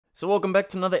So welcome back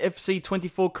to another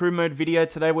FC24 career mode video.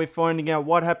 Today we're finding out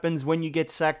what happens when you get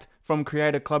sacked from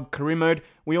Creator Club career mode.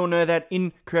 We all know that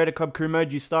in Creator Club career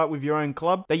mode you start with your own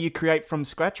club that you create from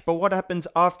scratch, but what happens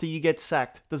after you get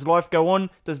sacked? Does life go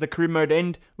on? Does the career mode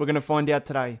end? We're going to find out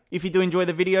today. If you do enjoy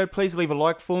the video, please leave a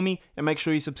like for me and make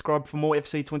sure you subscribe for more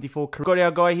FC24 career. Got our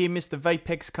guy here, Mr.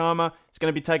 Vapex Karma. He's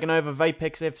going to be taking over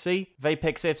Vapex FC.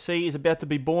 Vapex FC is about to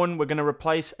be born. We're going to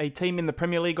replace a team in the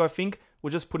Premier League, I think. We'll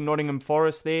just put Nottingham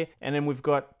Forest there, and then we've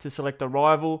got to select a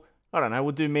rival. I don't know,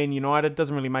 we'll do Man United,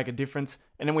 doesn't really make a difference.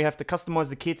 And then we have to customize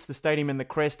the kits, the stadium and the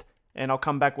crest, and I'll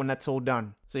come back when that's all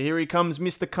done. So here he comes,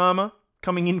 Mr. Karma,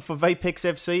 coming in for Vapex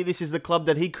FC. This is the club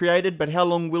that he created, but how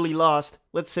long will he last?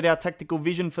 Let's set our tactical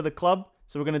vision for the club.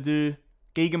 So we're going to do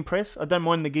Gegenpress. I don't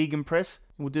mind the Gegenpress.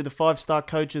 We'll do the 5-star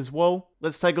coach as well.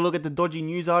 Let's take a look at the dodgy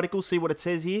news article, see what it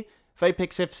says here.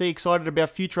 Vapex FC excited about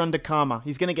future under Karma.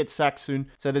 He's going to get sacked soon,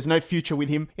 so there's no future with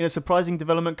him. In a surprising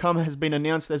development, Karma has been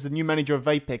announced as the new manager of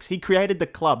Vapex. He created the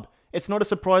club. It's not a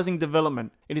surprising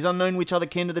development. It is unknown which other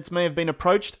candidates may have been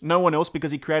approached. No one else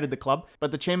because he created the club.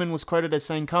 But the chairman was quoted as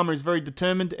saying Karma is very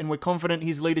determined and we're confident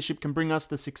his leadership can bring us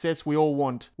the success we all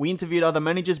want. We interviewed other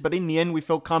managers, but in the end we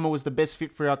felt Karma was the best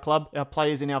fit for our club, our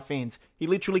players and our fans. He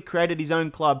literally created his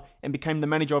own club and became the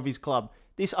manager of his club.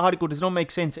 This article does not make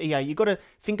sense, EA. You got to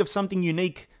think of something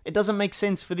unique. It doesn't make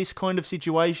sense for this kind of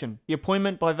situation. The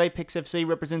appointment by Vapex FC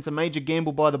represents a major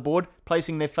gamble by the board,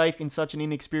 placing their faith in such an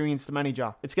inexperienced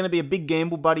manager. It's going to be a big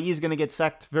gamble, but he is going to get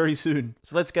sacked very soon.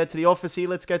 So let's go to the office here.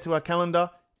 Let's go to our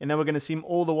calendar. And now we're going to sim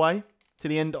all the way to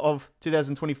the end of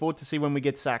 2024 to see when we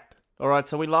get sacked. Alright,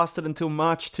 so we lasted until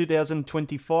March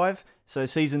 2025, so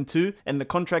Season 2, and the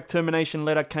contract termination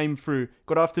letter came through.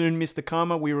 Good afternoon, Mr.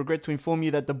 Karma. We regret to inform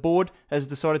you that the board has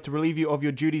decided to relieve you of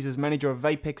your duties as manager of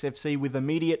Vapex FC with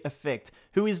immediate effect.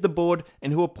 Who is the board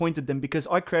and who appointed them? Because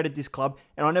I created this club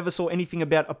and I never saw anything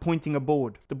about appointing a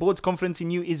board. The board's confidence in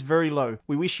you is very low.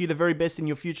 We wish you the very best in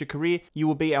your future career. You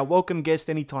will be our welcome guest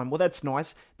anytime. Well, that's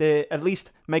nice. They're at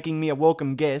least making me a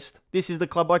welcome guest. This is the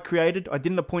club I created. I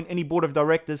didn't appoint any board of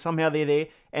directors. Somehow they're there,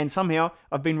 and somehow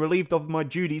I've been relieved of my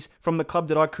duties from the club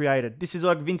that I created. This is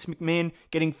like Vince McMahon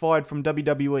getting fired from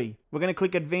WWE. We're going to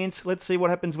click advance. Let's see what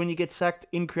happens when you get sacked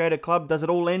in Creator Club. Does it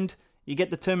all end? You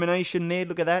get the termination there.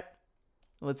 Look at that.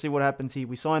 Let's see what happens here.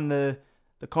 We sign the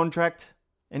contract,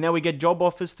 and now we get job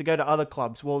offers to go to other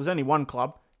clubs. Well, there's only one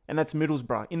club, and that's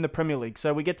Middlesbrough in the Premier League.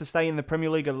 So we get to stay in the Premier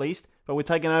League at least, but we're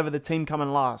taking over the team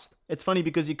coming last. It's funny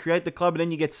because you create the club and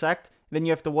then you get sacked, and then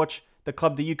you have to watch the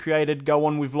club that you created go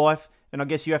on with life, and I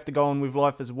guess you have to go on with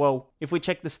life as well. If we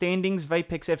check the standings,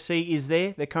 Vapex FC is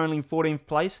there. They're currently in 14th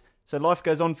place. So life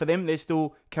goes on for them. They're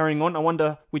still carrying on. I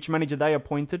wonder which manager they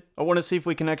appointed. I want to see if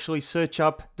we can actually search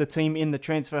up the team in the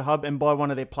transfer hub and buy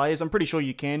one of their players. I'm pretty sure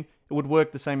you can. It would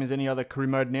work the same as any other career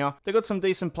mode now. They've got some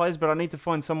decent players, but I need to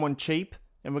find someone cheap.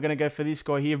 And we're going to go for this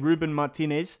guy here, Ruben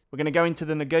Martinez. We're going to go into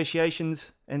the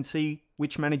negotiations and see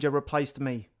which manager replaced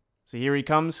me. So here he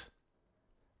comes.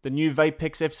 The new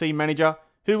Vapex FC manager.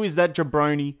 Who is that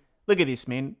jabroni? Look at this,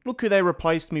 man. Look who they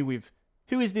replaced me with.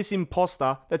 Who is this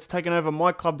imposter that's taken over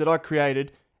my club that I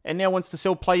created and now wants to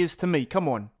sell players to me? Come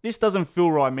on. This doesn't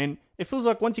feel right, man. It feels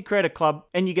like once you create a club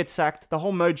and you get sacked, the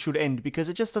whole mode should end because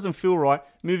it just doesn't feel right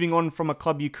moving on from a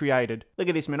club you created. Look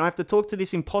at this, man. I have to talk to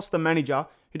this imposter manager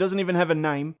who doesn't even have a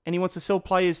name and he wants to sell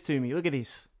players to me. Look at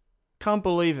this. Can't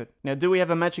believe it. Now, do we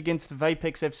have a match against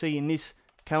Vapex FC in this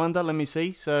calendar? Let me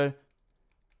see. So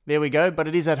there we go, but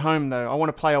it is at home though. I want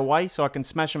to play away so I can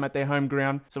smash them at their home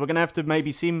ground. So we're going to have to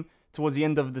maybe sim towards the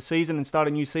end of the season and start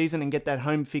a new season and get that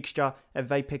home fixture at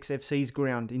Vapex FC's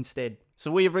ground instead.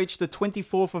 So we have reached the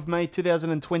 24th of May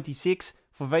 2026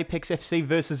 for Vapex FC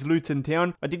versus Luton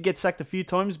Town. I did get sacked a few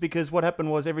times because what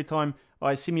happened was every time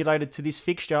I simulated to this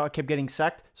fixture, I kept getting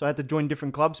sacked, so I had to join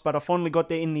different clubs, but I finally got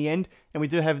there in the end, and we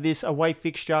do have this away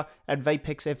fixture at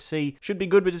Vapex FC. Should be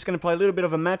good. We're just going to play a little bit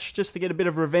of a match just to get a bit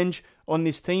of revenge on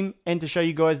this team and to show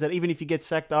you guys that even if you get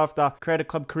sacked after Creator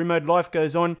Club career mode, life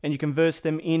goes on and you can verse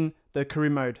them in the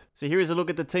career mode. So here is a look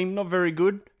at the team. Not very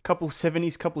good. Couple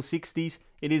 70s, couple 60s.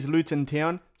 It is Luton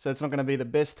Town, so it's not going to be the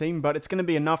best team, but it's going to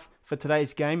be enough for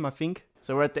today's game, I think.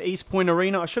 So we're at the East Point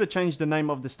Arena. I should have changed the name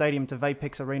of the stadium to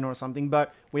Vapex Arena or something,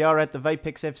 but we are at the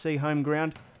Vapex FC home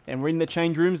ground, and we're in the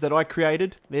change rooms that I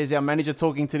created. There's our manager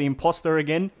talking to the imposter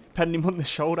again, patting him on the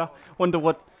shoulder. Wonder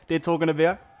what they're talking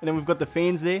about. And then we've got the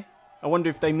fans there. I wonder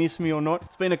if they miss me or not.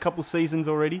 It's been a couple seasons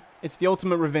already. It's the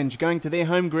ultimate revenge, going to their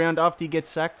home ground after you get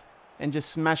sacked and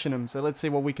just smashing them. So let's see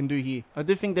what we can do here. I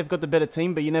do think they've got the better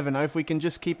team, but you never know. If we can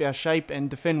just keep our shape and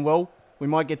defend well, we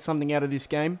might get something out of this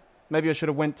game. Maybe I should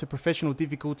have went to professional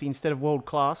difficulty instead of world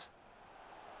class.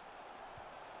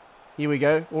 Here we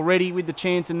go. Already with the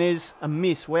chance, and there's a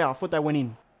miss. Wow, I thought that went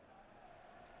in.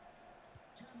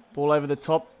 Ball over the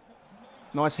top.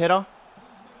 Nice header.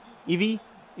 Ivy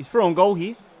is through on goal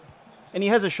here. And he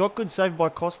has a shot. Good save by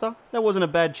Costa. That wasn't a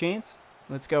bad chance.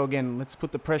 Let's go again. Let's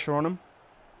put the pressure on him.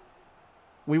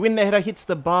 We win the header. Hits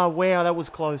the bar. Wow, that was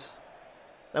close.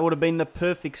 That would have been the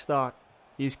perfect start.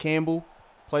 Here's Campbell.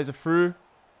 Plays it through.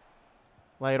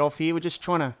 Lay it off here. We're just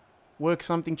trying to work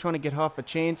something. Trying to get half a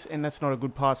chance. And that's not a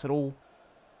good pass at all.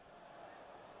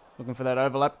 Looking for that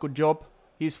overlap. Good job.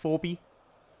 Here's Forpy.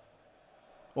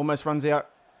 Almost runs out.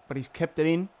 But he's kept it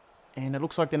in. And it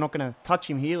looks like they're not going to touch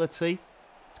him here. Let's see.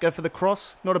 Let's go for the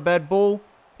cross. Not a bad ball.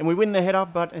 And we win the header,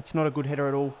 but it's not a good header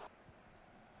at all.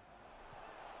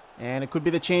 And it could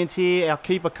be the chance here. Our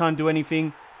keeper can't do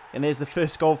anything. And there's the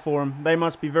first goal for them. They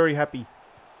must be very happy.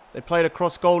 They played a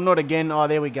cross goal. Not again. Oh,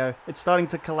 there we go. It's starting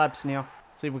to collapse now.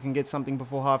 See if we can get something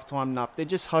before half-time. Nope. They're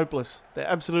just hopeless. They're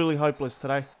absolutely hopeless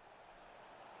today.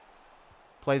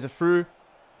 Plays it through.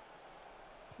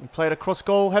 We played a cross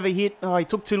goal. Have a hit. Oh, he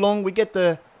took too long. We get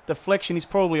the deflection. He's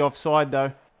probably offside,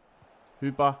 though.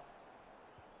 Hooper.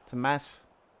 To Mass.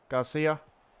 Garcia.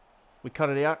 We cut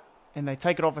it out. And they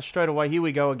take it off us straight away. Here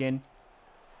we go again.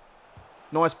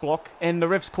 Nice block. And the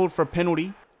ref's called for a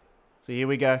penalty. So here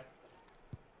we go.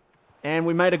 And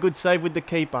we made a good save with the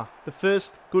keeper. The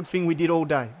first good thing we did all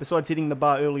day. Besides hitting the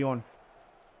bar early on.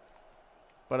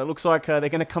 But it looks like they're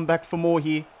going to come back for more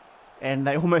here. And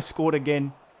they almost scored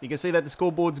again. You can see that the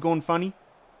scoreboard's gone funny.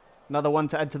 Another one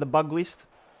to add to the bug list.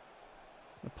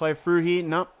 They play through here.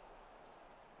 Nope.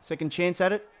 Second chance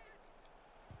at it.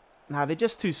 Nah, they're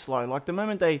just too slow. Like the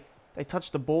moment they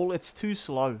touch the ball, it's too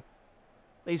slow.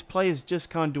 These players just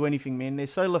can't do anything, man. They're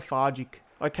so lethargic.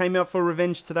 I came out for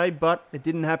revenge today, but it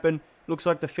didn't happen. Looks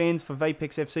like the fans for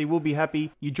Vapex FC will be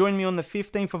happy. You joined me on the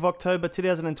 15th of October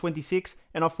 2026,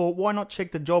 and I thought, why not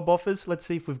check the job offers? Let's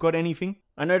see if we've got anything.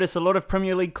 I noticed a lot of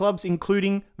Premier League clubs,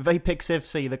 including Vapex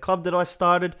FC. The club that I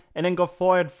started and then got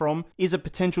fired from is a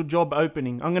potential job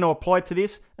opening. I'm going to apply to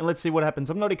this and let's see what happens.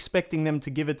 I'm not expecting them to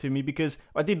give it to me because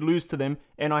I did lose to them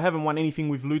and I haven't won anything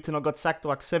with Luton. I got sacked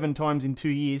like 7 times in 2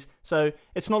 years. So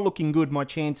it's not looking good, my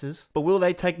chances. But will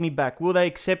they take me back? Will they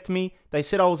accept me? They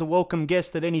said I was a welcome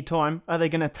guest at any time. Are they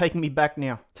going to take me back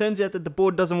now? Turns out that the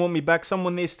board doesn't want me back.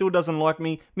 Someone there still doesn't like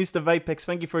me. Mr. Vapex,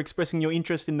 thank you for expressing your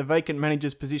interest in the vacant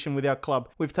manager's position with our club.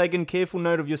 We've taken careful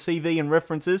note of your CV and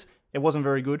references. It wasn't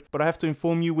very good, but I have to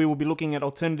inform you we will be looking at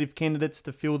alternative candidates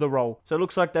to fill the role. So it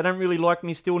looks like they don't really like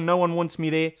me still. No one wants me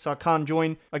there, so I can't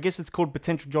join. I guess it's called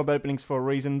potential job openings for a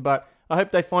reason, but I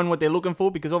hope they find what they're looking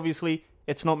for because obviously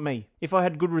it's not me. If I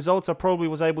had good results, I probably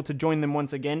was able to join them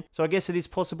once again. So I guess it is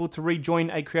possible to rejoin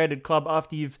a created club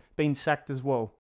after you've been sacked as well.